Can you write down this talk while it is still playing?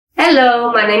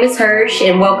Hello, my name is Hersh,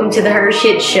 and welcome to the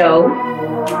HERshyt show.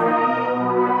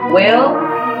 Well,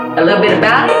 a little bit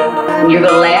about it. You're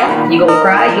gonna laugh, you're gonna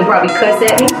cry, you'll probably cuss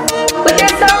at me, but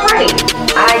that's alright.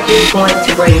 I just want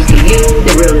to bring to you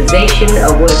the realization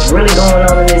of what's really going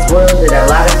on in this world that a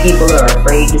lot of people are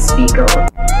afraid to speak on.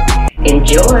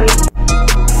 Enjoy.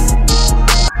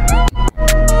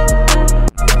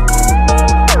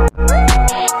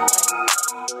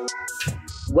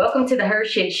 Welcome to the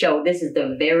HERshyt show. This is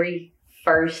the very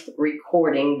first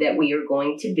recording that we are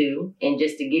going to do. And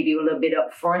just to give you a little bit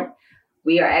up front,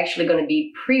 we are actually going to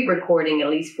be pre-recording at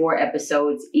least 4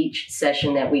 episodes each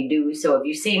session that we do. So if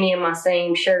you see me in my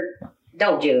same shirt,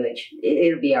 don't judge.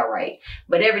 It'll be all right.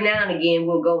 But every now and again,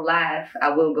 we'll go live. I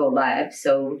will go live.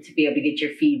 So to be able to get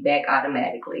your feedback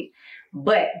automatically.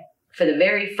 But for the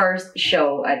very first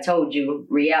show, I told you,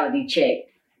 reality check.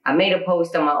 I made a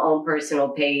post on my own personal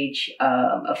page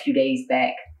a few days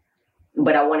back,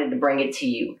 but I wanted to bring it to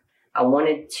you. I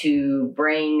wanted to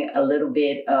bring a little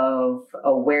bit of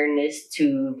awareness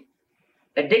to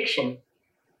addiction.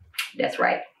 That's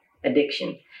right,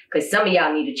 addiction. Because some of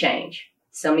y'all need to change.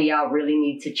 Some of y'all really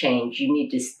need to change. You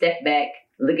need to step back,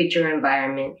 look at your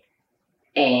environment,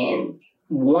 and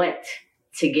want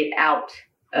to get out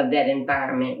of that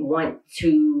environment, want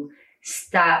to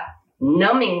stop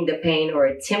numbing the pain or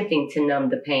attempting to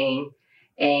numb the pain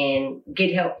and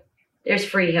get help. There's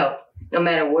free help. No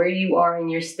matter where you are in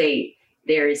your state,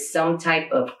 there is some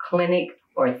type of clinic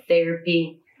or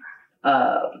therapy.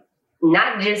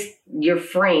 Not just your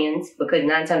friends, because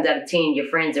 9 times out of 10, your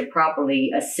friends are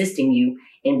properly assisting you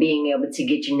in being able to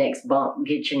get your next bump,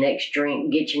 get your next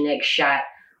drink, get your next shot,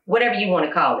 whatever you want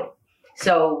to call it.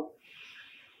 So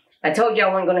I told you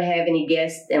I wasn't going to have any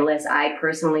guests unless I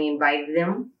personally invited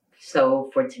them. So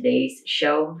for today's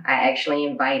show, I actually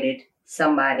invited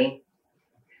somebody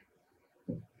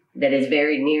that is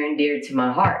very near and dear to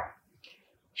my heart.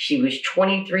 She was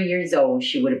 23 years old.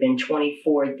 She would have been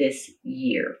 24 this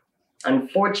year.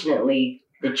 Unfortunately,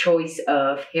 the choice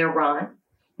of heroin,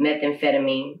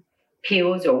 methamphetamine,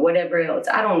 pills, or whatever else,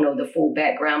 I don't know the full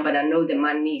background, but I know that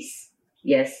my niece,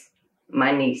 yes,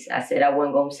 my niece, I said I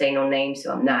wasn't going to say no names,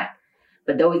 so I'm not.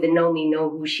 But those that know me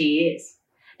know who she is.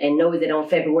 And knows that on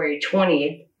February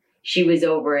 20th, she was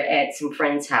over at some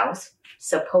friend's house,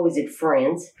 supposed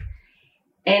friends,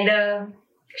 and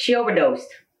she overdosed.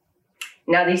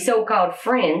 Now, these so-called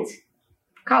friends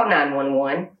called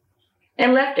 911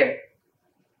 and left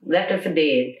her for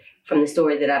dead. From the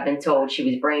story that I've been told, she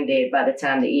was brain dead by the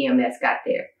time the EMS got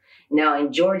there. Now,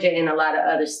 in Georgia and a lot of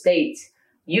other states,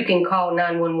 you can call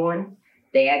 911.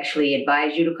 They actually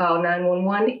advise you to call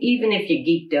 911, even if you're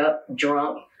geeked up,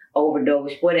 drunk,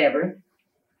 overdose, whatever,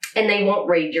 and they won't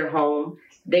raid your home.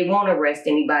 They won't arrest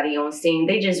anybody on scene.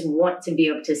 They just want to be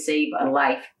able to save a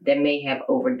life that may have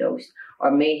overdosed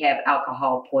or may have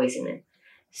alcohol poisoning.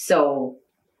 So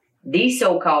these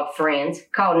so-called friends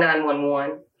called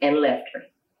 911 and left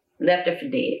her for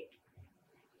dead.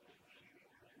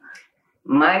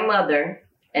 My mother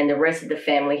and the rest of the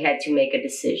family had to make a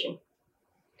decision.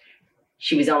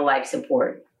 She was on life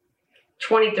support,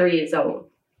 23 years old.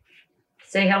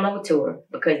 Say hello to her,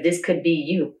 because this could be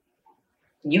you.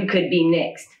 You could be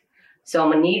next. So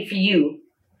I'm going to need for you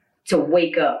to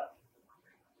wake up.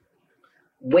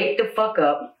 Wake the fuck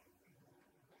up.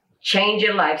 Change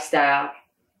your lifestyle.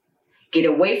 Get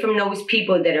away from those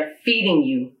people that are feeding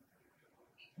you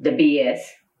the BS.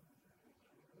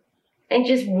 And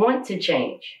just want to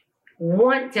change.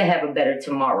 Want to have a better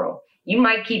tomorrow. You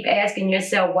might keep asking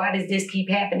yourself, why does this keep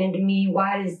happening to me?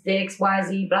 Why does X, Y,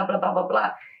 Z, blah, blah, blah, blah,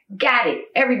 blah. Got it.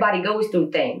 Everybody goes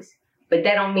through things, but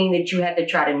that don't mean that you have to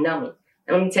try to numb it.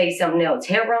 And let me tell you something else.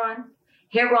 Heroin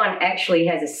actually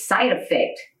has a side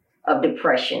effect of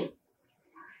depression,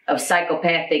 of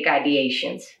psychopathic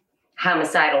ideations,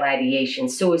 homicidal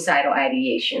ideations, suicidal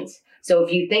ideations. So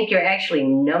if you think you're actually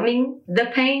numbing the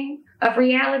pain of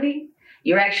reality,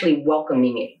 you're actually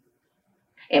welcoming it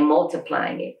and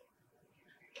multiplying it.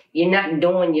 You're not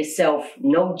doing yourself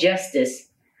no justice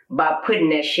by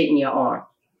putting that shit in your arm.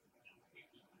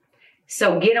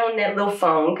 So get on that little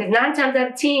phone, because 9 times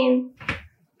out of 10,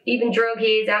 even drug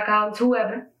heads, alcoholics,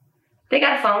 whoever, they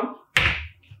got a phone.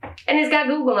 And it's got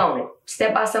Google on it.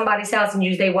 Step by somebody's house and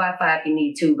use their Wi-Fi if you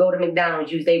need to. Go to McDonald's,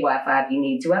 use their Wi-Fi if you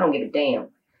need to. I don't give a damn.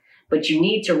 But you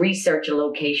need to research a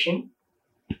location.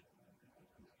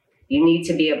 You need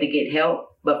to be able to get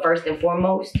help. But first and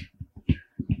foremost,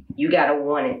 you got to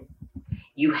want it.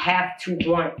 You have to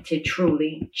want to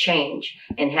truly change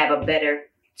and have a better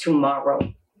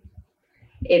tomorrow.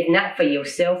 If not for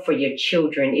yourself, for your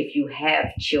children, if you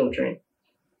have children.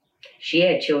 She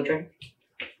had children.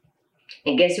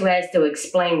 And guess who has to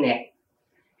explain that?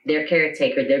 Their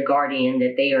caretaker, their guardian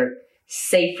that they are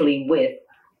safely with.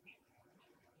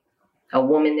 A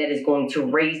woman that is going to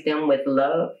raise them with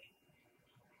love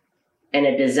and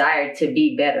a desire to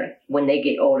be better when they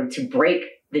get older, to break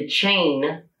the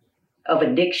chain of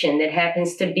addiction that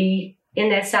happens to be in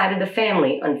that side of the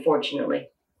family, unfortunately.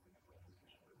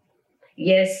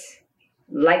 Yes,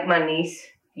 like my niece,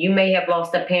 you may have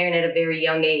lost a parent at a very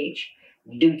young age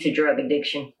due to drug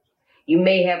addiction. You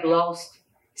may have lost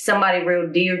somebody real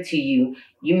dear to you.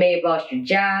 You may have lost your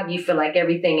job. You feel like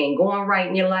everything ain't going right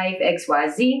in your life,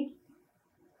 XYZ.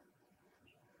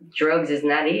 Drugs is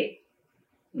not it.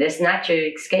 That's not your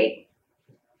escape.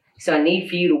 So I need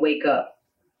for you to wake up.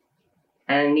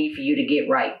 And I need for you to get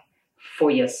right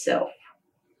for yourself.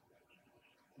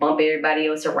 Bump everybody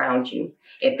else around you.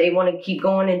 If they want to keep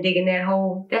going and digging that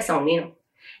hole, that's on them.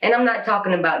 And I'm not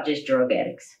talking about just drug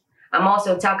addicts. I'm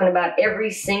also talking about every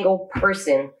single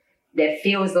person that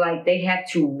feels like they have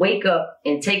to wake up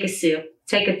and take a sip,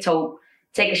 take a toke,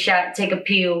 take a shot, take a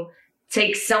pill,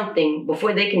 take something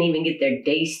before they can even get their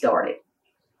day started.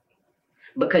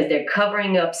 Because they're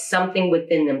covering up something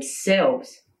within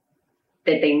themselves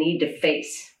that they need to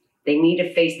face. They need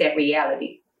to face that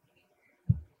reality.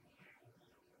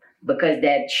 Because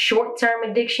that short-term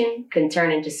addiction can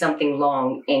turn into something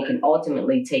long and can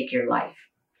ultimately take your life.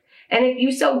 And if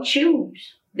you so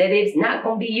choose that it's not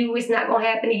going to be you, it's not going to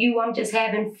happen to you, I'm just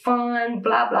having fun,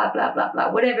 blah, blah, blah, blah,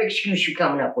 blah, whatever excuse you're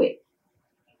coming up with,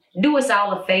 do us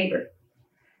all a favor.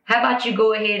 How about you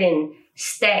go ahead and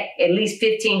stack at least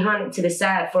 $1,500 to the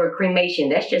side for a cremation?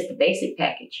 That's just the basic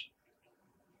package.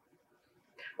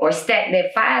 Or stack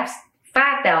that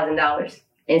 $5,000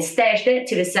 and stash that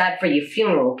to the side for your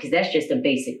funeral, because that's just a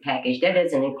basic package. That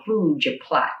doesn't include your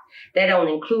plot. That don't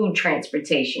include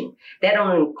transportation. That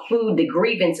don't include the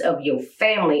grievance of your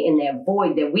family and that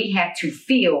void that we have to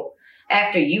feel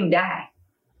after you die.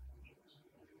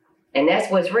 And that's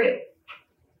what's real.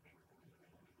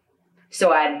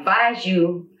 So I advise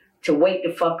you to wake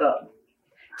the fuck up,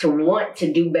 to want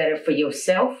to do better for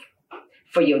yourself,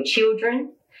 for your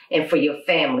children, and for your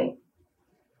family.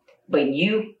 But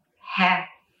you have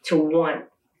to want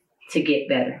to get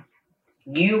better.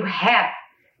 You have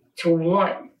to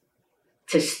want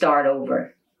to start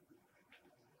over.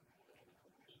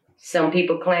 Some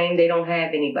people claim they don't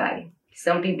have anybody.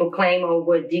 Some people claim, oh,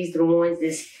 well, these are the ones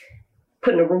that's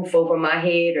putting a roof over my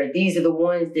head, or these are the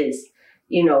ones that's,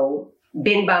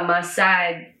 been by my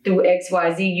side through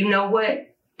XYZ. You know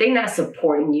what? They're not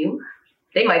supporting you.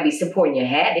 They might be supporting your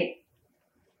habit,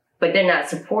 but they're not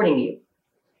supporting you.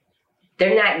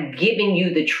 They're not giving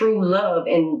you the true love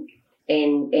and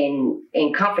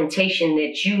confrontation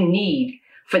that you need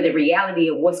for the reality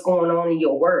of what's going on in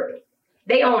your world.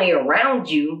 They only around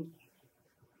you.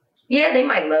 Yeah, they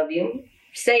might love you.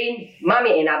 Say,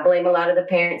 mommy, and I blame a lot of the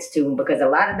parents too, because a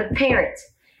lot of the parents,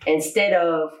 instead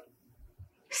of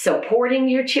supporting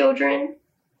your children,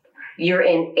 you're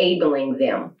enabling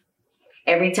them.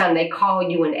 Every time they call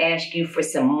you and ask you for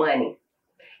some money,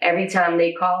 every time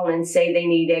they call and say they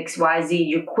need XYZ,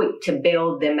 you're quick to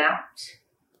bail them out.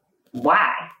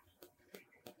 Why?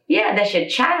 Yeah, that's your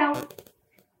child.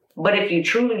 But if you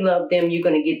truly love them, you're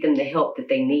going to get them the help that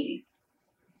they need.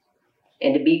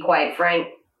 And to be quite frank,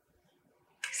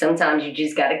 sometimes you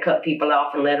just got to cut people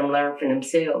off and let them learn for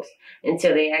themselves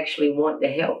until they actually want the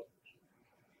help.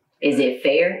 Is it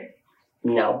fair?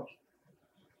 No.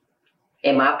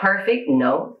 Am I perfect?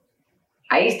 No.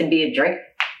 I used to be a drinker.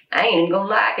 I ain't even gonna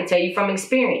lie, I can tell you from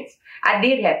experience. I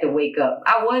did have to wake up.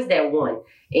 I was that one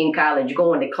in college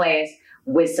going to class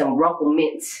with some Runkle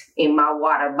Mints in my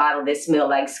water bottle that smelled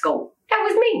like Scope. That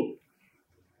was me.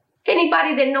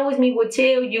 Anybody that knows me will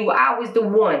tell you I was the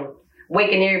one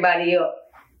waking everybody up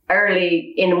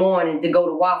early in the morning to go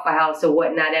to Waffle House or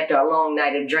whatnot after a long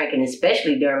night of drinking,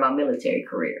 especially during my military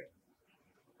career.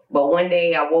 But one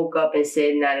day I woke up and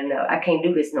said, not enough. I can't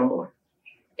do this no more.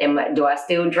 Do I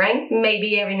still drink?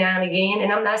 Maybe every now and again. And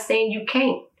I'm not saying you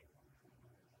can't.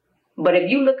 But if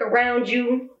you look around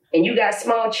you and you got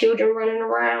small children running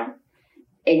around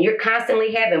and you're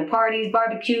constantly having parties,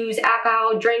 barbecues,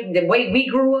 alcohol, drink, the way we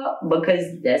grew up,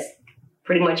 because that's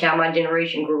pretty much how my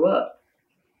generation grew up.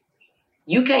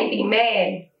 You can't be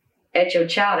mad at your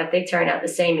child if they turn out the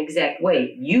same exact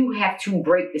way. You have to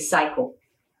break the cycle.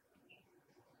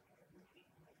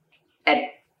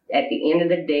 At the end of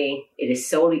the day, it is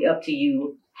solely up to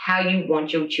you how you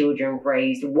want your children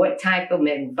raised, what type of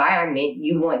environment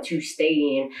you want to stay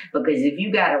in. Because if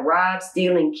you got to rob,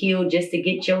 steal, and kill just to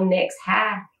get your next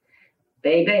high,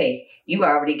 baby, you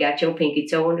already got your pinky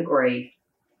toe in the grave.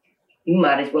 you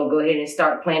might as well go ahead and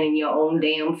start planning your own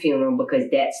damn funeral, because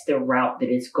that's the route that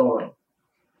it's going.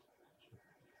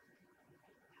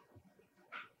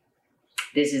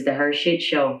 This is the HERshyt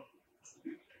Show.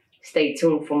 Stay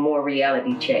tuned for more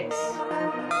reality checks.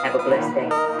 Have a blessed day.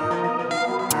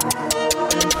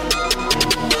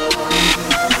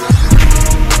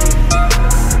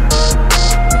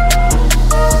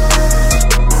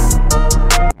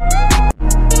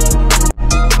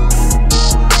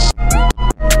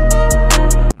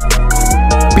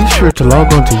 Be sure to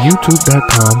log on to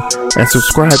youtube.com and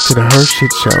subscribe to the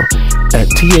HERshyt Show at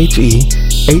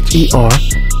TheHershytShow.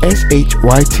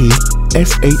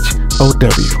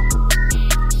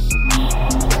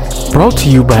 Brought to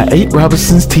you by 8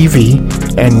 Robinsons TV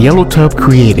and Yellow Tub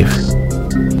Creative.